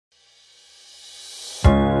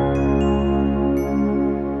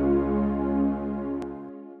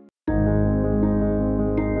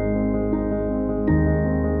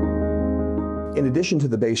In addition to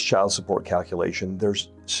the base child support calculation, there's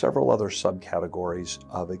several other subcategories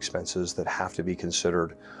of expenses that have to be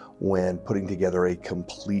considered when putting together a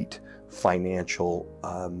complete financial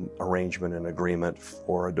arrangement and agreement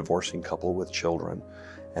for a divorcing couple with children,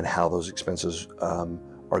 and how those expenses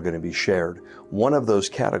are going to be shared. One of those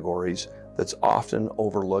categories that's often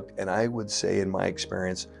overlooked, and I would say in my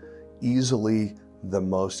experience, easily the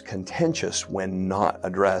most contentious when not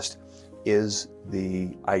addressed, is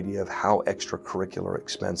the idea of how extracurricular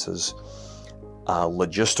expenses,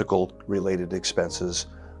 logistical related expenses,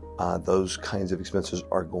 those kinds of expenses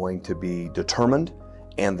are going to be determined,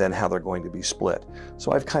 and then how they're going to be split.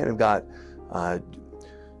 So I've kind of got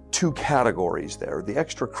two categories there. The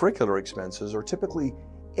extracurricular expenses are typically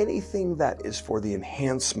anything that is for the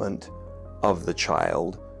enhancement of the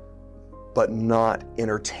child, but not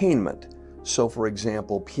entertainment. So for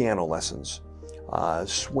example, piano lessons,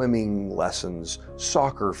 swimming lessons,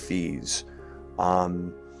 soccer fees,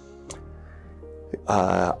 a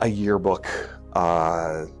yearbook,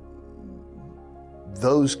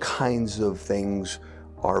 those kinds of things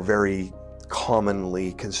are very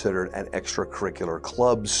commonly considered an extracurricular.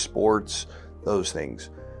 Clubs, sports, those things.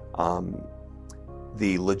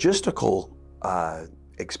 The logistical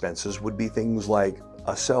expenses would be things like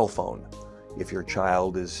a cell phone. If your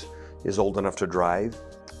child is old enough to drive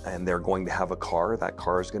and they're going to have a car, that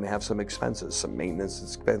car is going to have some expenses, some maintenance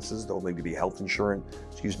expenses. There'll need to be health insurance,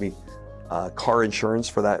 car insurance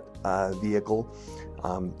for that vehicle,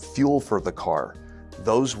 fuel for the car.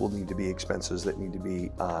 Those will need to be expenses that need to be,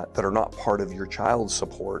 that are not part of your child's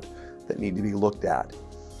support, that need to be looked at.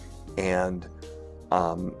 And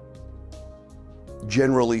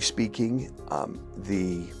generally speaking,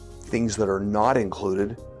 the things that are not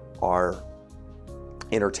included are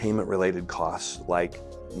entertainment-related costs like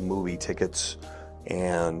movie tickets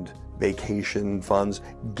and vacation funds,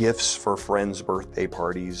 gifts for friends' birthday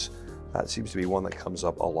parties. That seems to be one that comes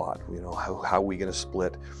up a lot. You know, how are we going to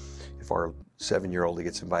split if our 7-year-old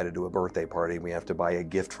gets invited to a birthday party and we have to buy a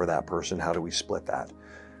gift for that person? How do we split that?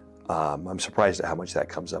 I'm surprised at how much that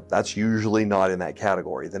comes up. That's usually not in that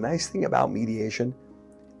category. The nice thing about mediation,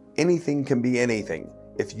 anything can be anything.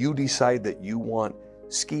 If you decide that you want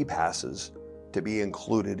ski passes to be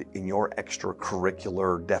included in your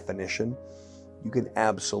extracurricular definition, you can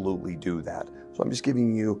absolutely do that. So I'm just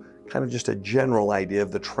giving you kind of just a general idea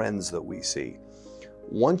of the trends that we see.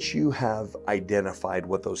 Once you have identified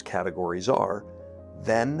what those categories are,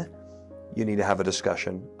 then you need to have a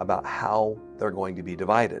discussion about how they're going to be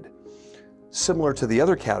divided. Similar to the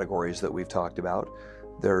other categories that we've talked about,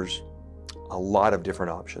 there's a lot of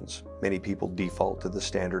different options. Many people default to the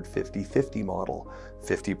standard 50-50 model,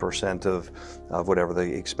 50% of whatever the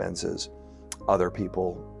expense is. Other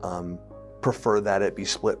people prefer that it be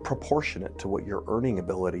split proportionate to what your earning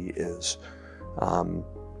ability is.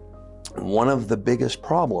 One of the biggest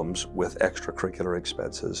problems with extracurricular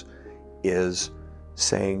expenses is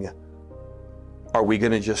saying, are we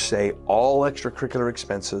going to just say all extracurricular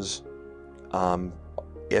expenses,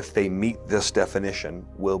 if they meet this definition,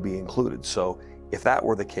 will be included? So if that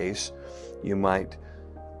were the case, you might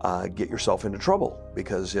get yourself into trouble,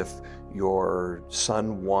 because if your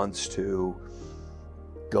son wants to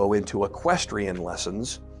go into equestrian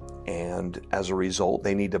lessons and as a result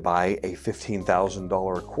they need to buy a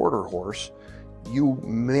 $15,000 quarter horse, you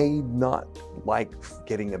may not like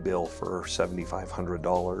getting a bill for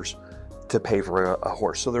 $7,500 to pay for a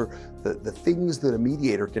horse. So the things that a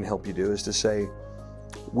mediator can help you do is to say,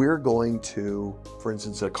 we're going to, for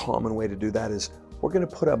instance, a common way to do that is we're going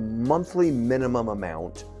to put a monthly minimum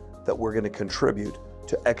amount that we're going to contribute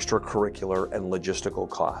to extracurricular and logistical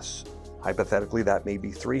costs. Hypothetically, that may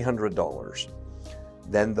be $300.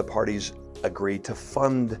 Then the parties agree to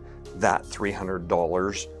fund that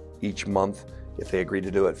 $300 each month. If they agree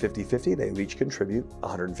to do it 50-50, they would each contribute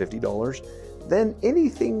 $150. Then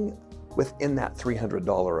anything within that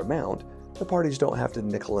 $300 amount, the parties don't have to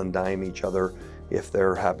nickel and dime each other. If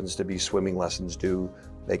there happens to be swimming lessons due,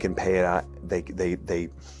 they can pay it out. They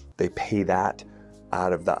pay that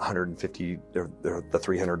out of that $150 or the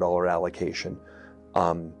 $300 allocation.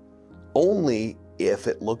 Only if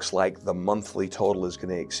it looks like the monthly total is going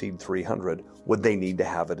to exceed $300 would they need to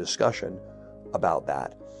have a discussion about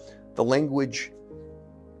that. The language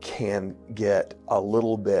can get a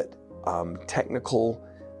little bit technical,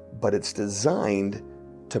 but it's designed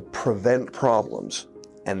to prevent problems,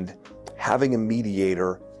 and having a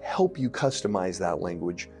mediator help you customize that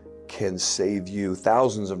language can save you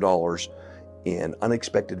thousands of dollars in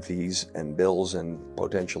unexpected fees and bills and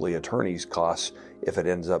potentially attorney's costs if it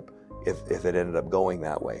ended up going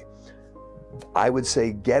that way. I would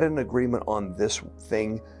say get an agreement on this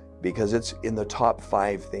thing because it's in the top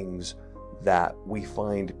 5 things that we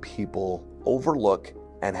find people overlook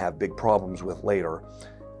and have big problems with later.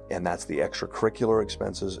 And that's the extracurricular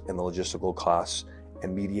expenses and the logistical costs,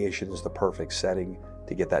 and mediation is the perfect setting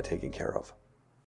to get that taken care of.